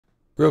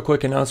Real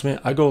quick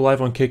announcement, I go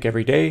live on Kick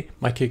every day.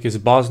 My Kick is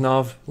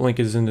Bosnov, link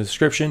is in the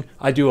description.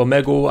 I do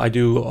Omegle, I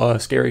do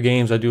scary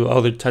games, I do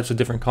other types of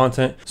different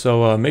content.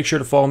 So make sure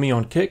to follow me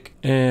on Kick,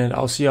 and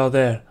I'll see y'all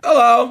there.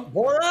 Hello.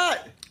 Borat.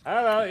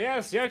 Hello,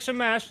 yes, Yaksha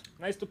Mash.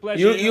 Nice to pleasure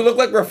you. You look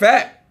like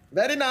Rafat.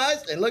 Very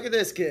nice. And look at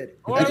this kid.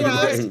 What Very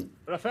nice.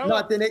 Rafael?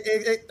 Nothing.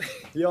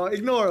 Yo,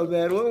 ignore him,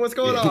 man. What's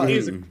going on?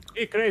 He's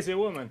a crazy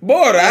woman.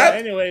 Borat.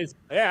 Anyways,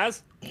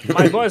 yes.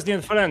 My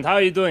Bosnian friend, how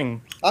are you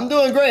doing? I'm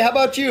doing great. How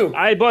about you?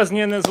 I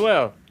Bosnian as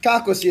well.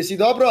 Kako si? Jesi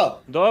dobro?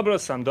 Dobro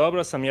sam,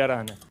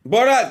 Jarane.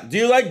 Borat, do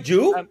you like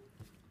Jew?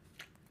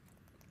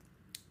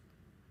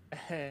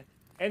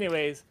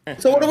 Anyways.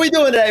 So what are we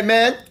doing today,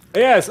 man?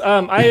 Yes,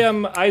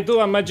 I do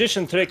a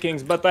magician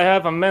trickings, but I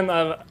have a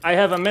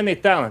many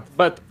talent.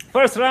 But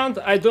first round,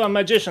 I do a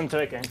magician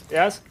tricking.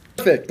 Yes.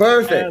 Perfect.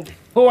 And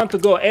who want to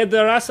go? Ed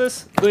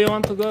Races? Do you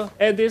want to go?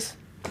 Edis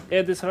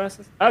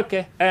Races?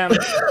 Okay.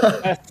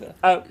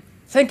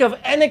 Think of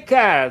any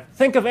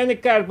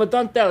card. But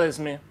don't tell us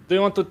me. Do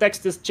you want to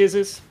text this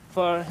cheeses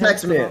for him?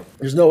 Text me.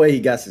 There's no way he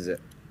guesses it.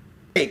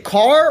 Hey,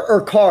 car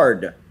or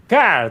card?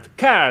 Card.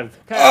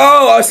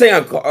 Oh, I was saying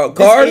a card.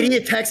 This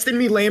idiot texted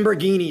me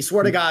Lamborghini.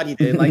 Swear to God, he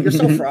did. Like, you're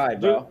so fried,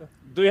 bro.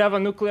 Do you have a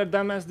nuclear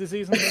dumbass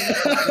disease? All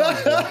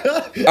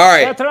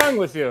right. What's wrong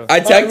with you? I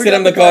texted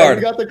him the card.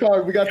 We got the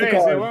card.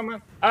 Crazy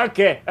woman.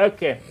 Okay.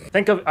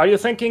 Are you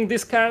thinking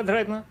this card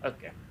right now?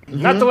 Okay.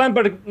 Not a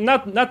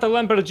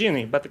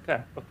Lamborghini, but a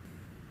car. Okay.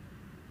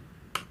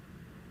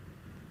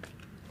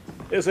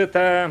 Is it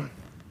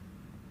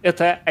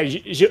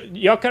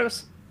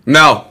Jokers?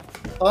 No.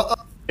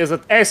 Is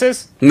it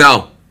Aces?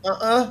 No.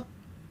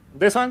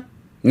 This one?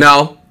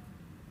 No.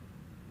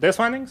 This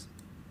one?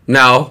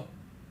 No.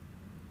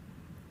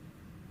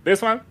 This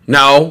one?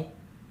 No.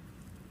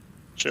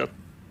 Shit.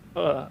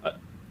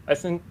 I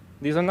think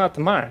these are not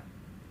marked.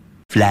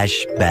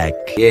 Flashback.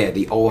 Yeah,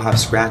 they all have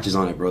scratches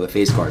on it, bro. The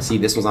face card. See,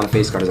 this one's on a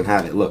face card, doesn't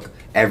have it. Look,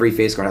 every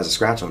face card has a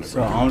scratch on it,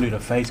 bro. So only the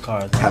face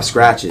cards have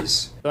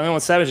scratches. The only one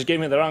Savage gave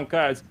me the wrong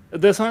cards.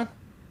 This one?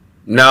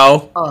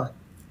 No. Oh,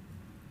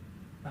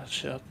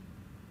 shit.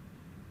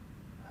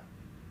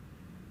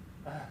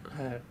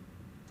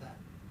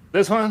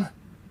 This one?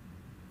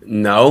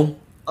 No.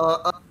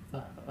 Oh,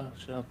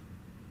 shit.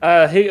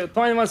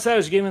 21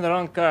 Savage gave me the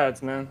wrong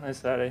cards, man. I'm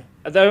sorry.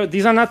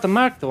 These are not the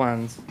marked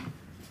ones.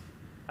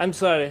 I'm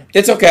sorry.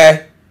 It's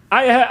okay.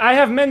 I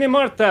have many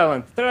more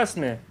talent. Trust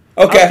me.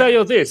 Okay. I'll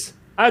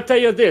tell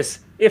you this.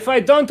 If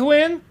I don't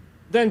win,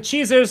 then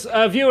Cheezer's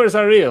viewers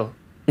are real.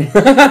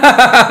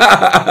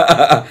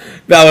 That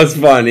was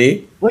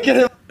funny. Look at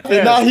him.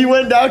 Yes. Now he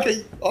went down.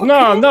 Okay.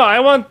 No, I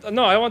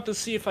want to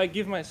see if I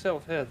give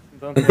myself head.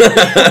 Don't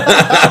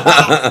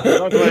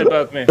worry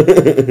about me.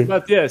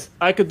 But yes,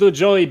 I could do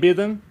Joey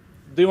Biden.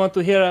 Do you want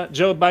to hear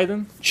Joe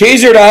Biden?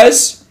 Cheezer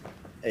does.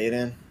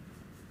 ADIN.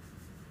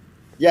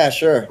 Yeah,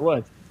 sure.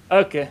 What?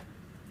 Okay.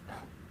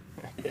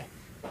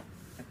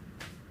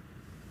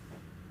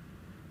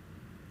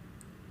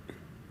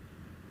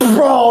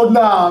 Bro,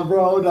 nah.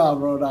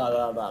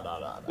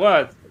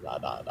 What?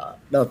 Nah.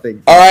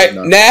 Nothing. All right,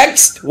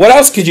 next. What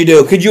else could you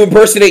do? Could you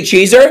impersonate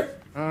Cheezer?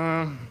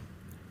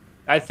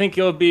 I think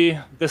you'll be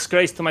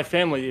disgrace to my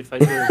family if I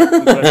do.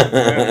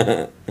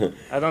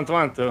 I don't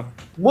want to.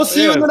 We'll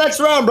see you in the next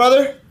round,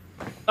 brother.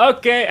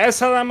 Okay,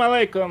 assalamu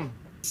alaikum.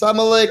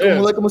 Assalamu alaikum. Yeah.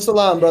 Walaikum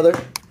assalam, brother.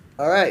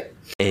 All right.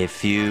 A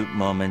few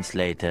moments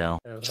later.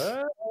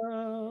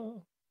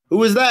 Hello.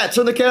 Who is that?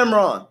 Turn the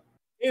camera on.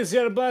 Is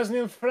your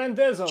Bosnian friend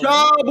Ezo?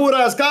 Ćao,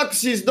 Buras. Kako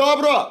si?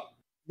 Dobro?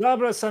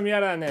 Dobro sam,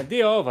 Jarane.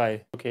 Di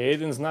ovaj? Okay,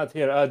 Aiden's not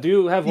here. Do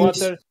you have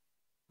water?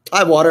 I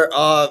have water.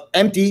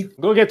 Empty.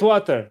 Go get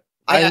water.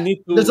 I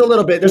need to. There's a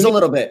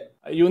little bit.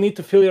 You need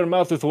to fill your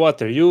mouth with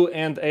water. You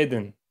and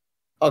Aiden.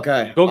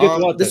 Okay. Go get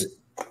water.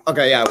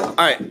 Okay, yeah. All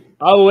right.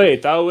 I'll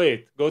wait.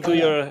 Go to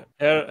your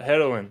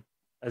heroin,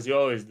 as you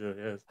always do.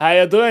 Yes. How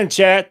you doing,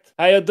 chat?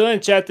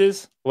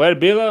 Chatties? Where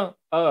Bilo?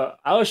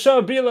 I'll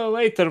show Bilo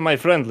later, my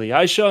friendly.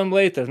 I'll show him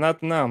later.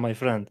 Not now, my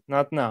friend.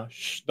 Not now.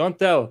 Shh. Don't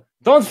tell.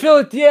 Don't feel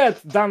it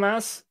yet,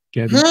 dumbass.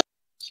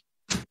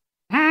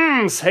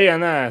 Say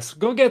an ass.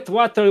 Go get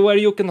water where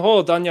you can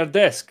hold on your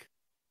desk.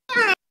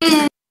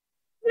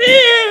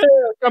 Yeah,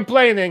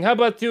 complaining. How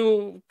about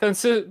you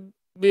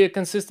be a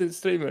consistent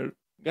streamer?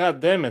 God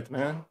damn it,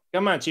 man.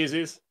 Come on,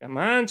 cheeses.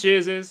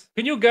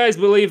 Can you guys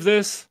believe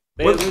this?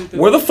 Where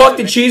the fuck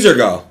did Cheezer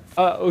go?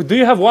 Do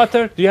you have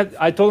water?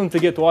 I told him to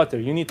get water.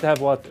 You need to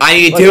have water. I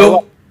need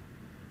to?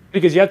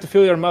 Because you have to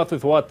fill your mouth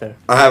with water.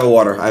 I have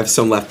water. I have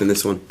some left in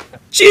this one.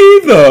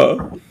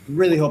 Cheezer!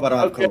 Really hope I don't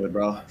have COVID,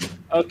 bro.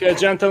 Okay,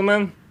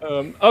 gentlemen.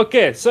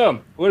 Okay, so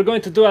we're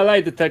going to do a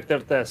lie detector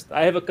test.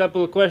 I have a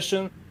couple of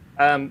questions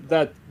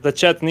that the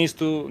chat needs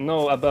to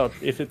know about,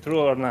 if it's true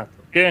or not.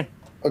 Okay?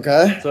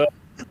 Okay. So,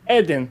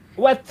 Aiden,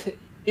 what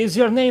is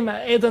your name?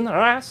 Aiden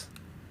Ras?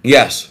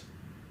 Yes.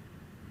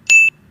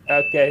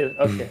 Okay.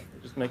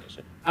 Just making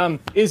sure.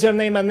 Is your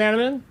name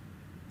Nerman?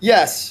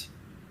 Yes.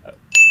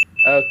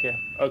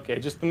 Okay,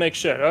 just to make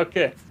sure.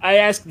 Okay. I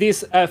ask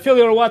this, fill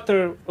your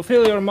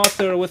mouth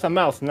with a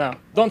mouth now.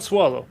 Don't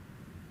swallow.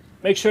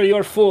 make sure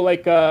you're full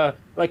like a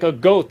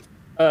goat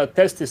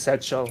testis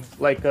satchel,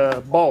 like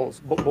balls.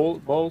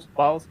 Balls.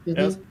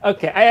 Yes.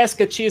 Okay, I ask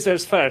a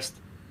Cheezers first.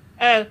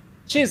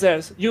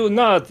 Cheezers, you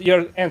nod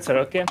your answer,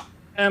 okay?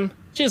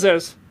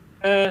 Cheezers,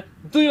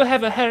 do you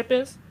have a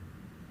herpes?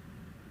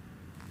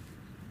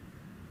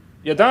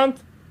 You don't?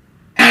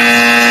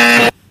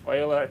 Why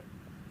you lie?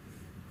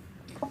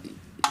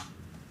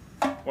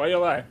 Why you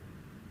lie?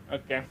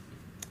 Okay.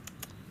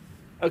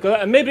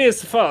 Okay, maybe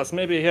it's false.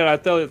 Maybe here I'll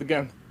tell it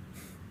again.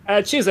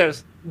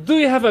 Cheezers, do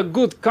you have a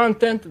good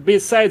content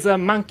besides a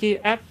monkey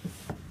app?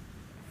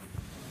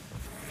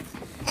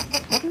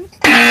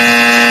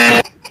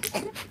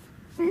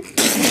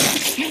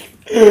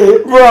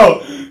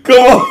 Bro,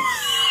 come on.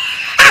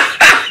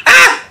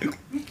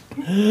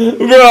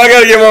 Bro, I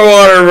gotta get more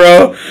water,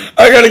 bro.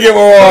 I gotta get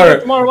more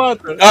water. More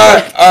water.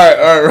 Alright.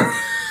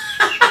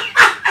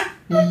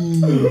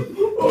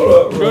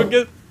 Go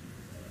get.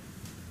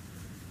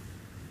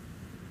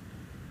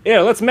 Here,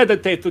 let's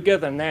meditate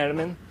together,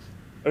 Nerman.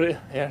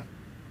 Here.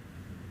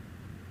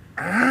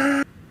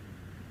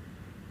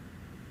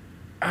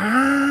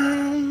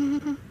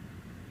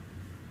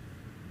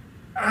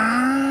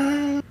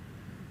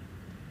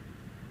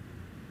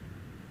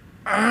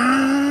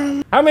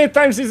 How many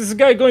times is this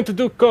guy going to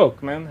do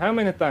coke, man? How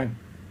many times?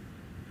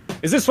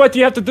 Is this what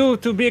you have to do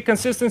to be a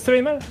consistent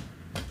streamer?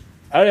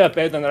 Hurry up,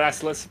 Aiden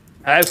Restless.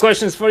 I have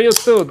questions for you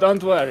too,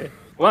 don't worry.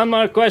 One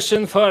more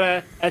question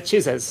for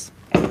Jesus.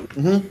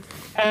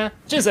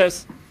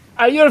 Jesus,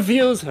 are your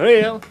views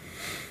real?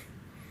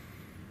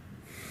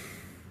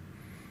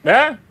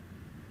 Yeah?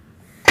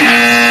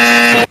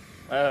 I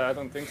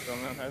don't think so,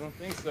 man. I don't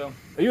think so.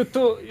 You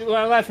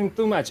are laughing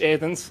too much,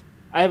 Aidens.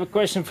 I have a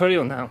question for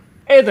you now.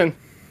 Aiden,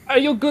 are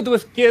you good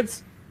with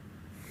kids?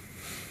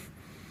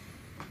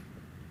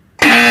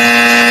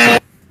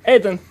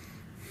 Aiden,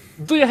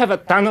 do you have a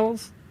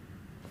tunnels?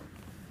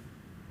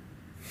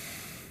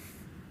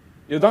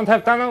 You don't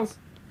have tunnels?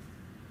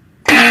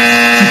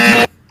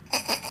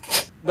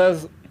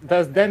 Does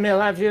Demi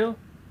love you?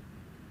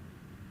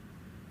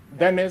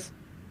 Demis?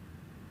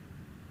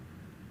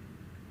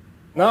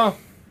 No?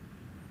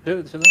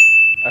 Should I?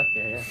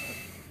 Okay,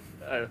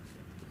 yeah.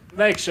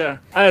 Make sure.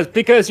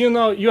 Because you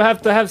know, you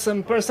have to have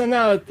some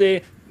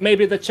personality.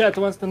 Maybe the chat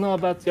wants to know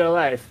about your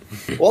life.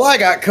 Well, I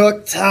got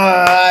cooked.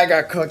 I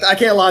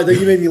can't lie, though.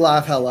 You made me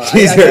laugh hella. I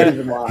can't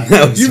even lie.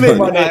 You made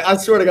my night. I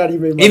swear to God, you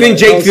made my Even night.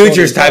 Jake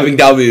Future's typing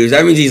W's.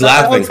 That means he's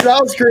laughing.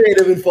 That was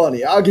creative and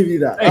funny. I'll give you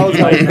that. That was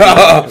Thank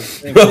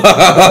like,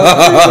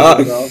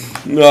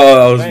 No,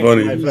 that was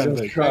funny. My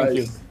friend.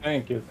 Jesus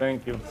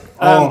Thank you.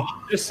 Oh.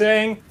 Just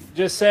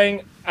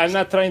saying. I'm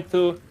not trying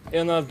to,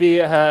 be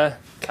how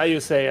you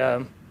say,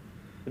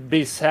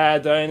 be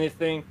sad or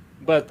anything.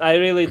 But I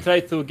really try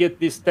to get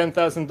this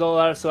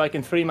 $10,000 so I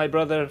can free my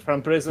brother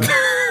from prison.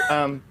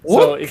 So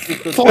if you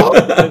could,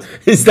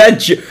 Is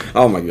that?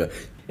 Oh my God!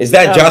 Is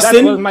that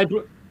Justin? That was my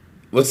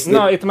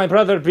No, it's my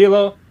brother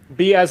Bilo.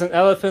 B as an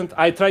elephant.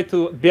 I tried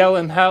to bail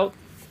him out,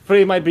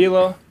 free my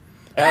Bilo.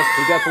 Yes,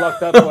 he got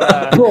locked up for.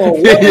 Bro,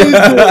 what are you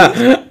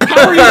doing?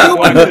 How are you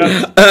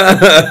doing?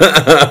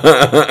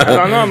 I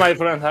don't know, my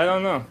friend. I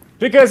don't know.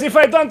 Because if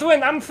I don't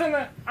win, I'm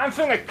finna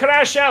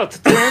crash out,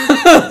 twin.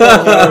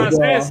 I'm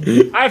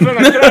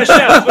finna crash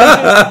out.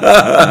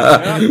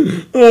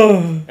 You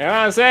know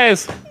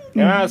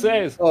what I'm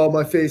saying? Oh,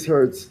 my face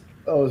hurts.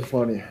 That was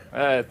funny.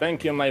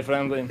 Thank you, my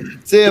friendly.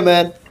 See ya,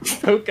 man.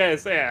 Okay,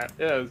 say it.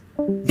 Yes.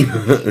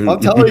 I'm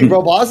telling you,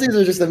 bro, Bosnians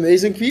are just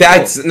amazing people.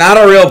 That's not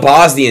a real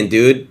Bosnian,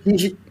 dude.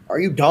 Are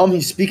you dumb?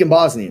 He's speaking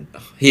Bosnian.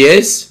 He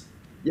is?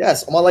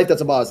 Yes, on my life,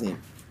 that's a Bosnian.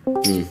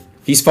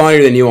 He's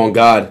funnier than you on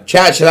God.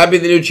 Chat, should I be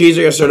the new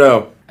Cheezer, yes or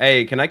no?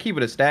 Hey, can I keep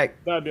it a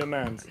stack? That'd be a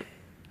man.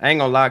 I ain't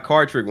gonna lie,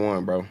 card trick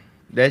won, bro.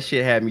 That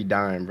shit had me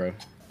dying, bro.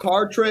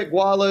 Card trick,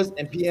 Wallace,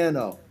 and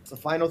piano. It's the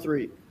final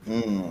three.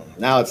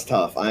 Now it's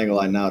tough. I ain't gonna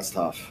lie, now it's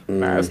tough.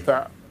 That's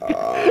tough.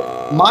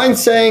 Mine's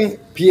saying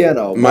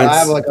piano, but I Mine's-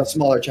 have like a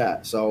smaller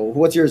chat. So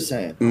what's yours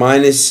saying?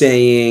 Mine is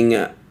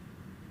saying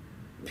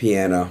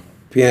piano.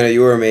 Piano, you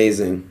were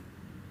amazing.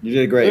 You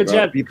did great, Good bro.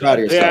 job. Be proud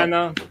of yourself.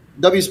 Piano.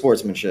 W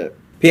sportsmanship.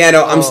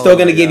 Piano, I'm still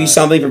gonna give you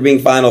something for being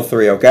final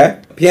three, okay?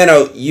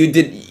 Piano, you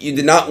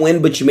did not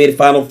win, but you made it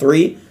final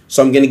three,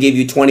 so I'm gonna give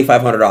you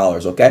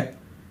 $2,500, okay?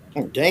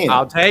 Oh, damn.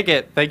 I'll take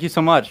it. Thank you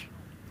so much.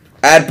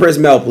 Add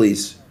Prismel,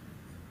 please.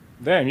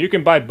 Damn, you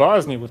can buy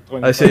Bosnia with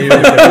 20. I see you.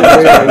 Bosnian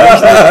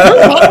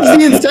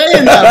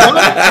saying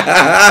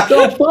that, bro?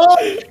 The fuck?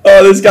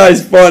 Oh, this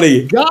guy's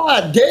funny.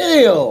 God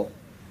damn.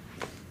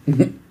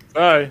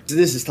 Sorry,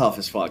 This is tough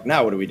as fuck.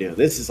 Now what do we do?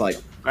 This is like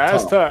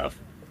that's tough.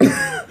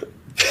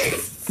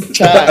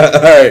 chat.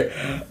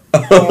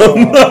 Alright,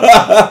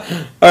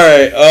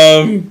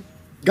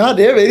 God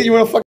damn it. You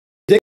want to fuck?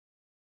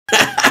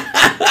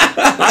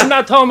 I'm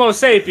not Homo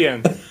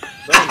sapien.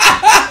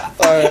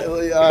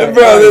 Alright,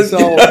 bro, this so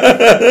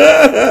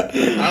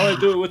I would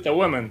do it with the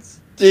women's.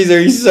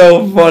 Jeez, he's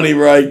so funny,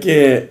 bro, I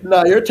can't.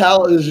 no, your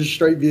talent is just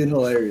straight being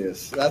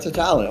hilarious. That's a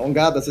talent. Oh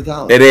God, that's a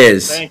talent. It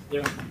is. Thank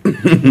you.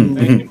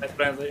 Thank you, my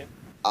friendly.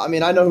 I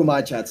mean, I know who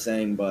my chat's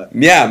saying, but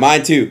Yeah,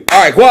 mine too.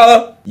 All right,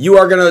 Koala, you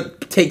are gonna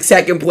take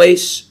second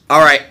place.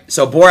 All right,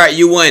 so Borat,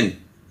 you win.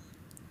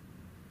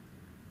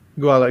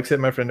 Go, I'll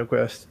accept my friend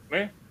request.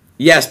 Me?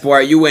 Yes,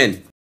 Borat, you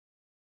win.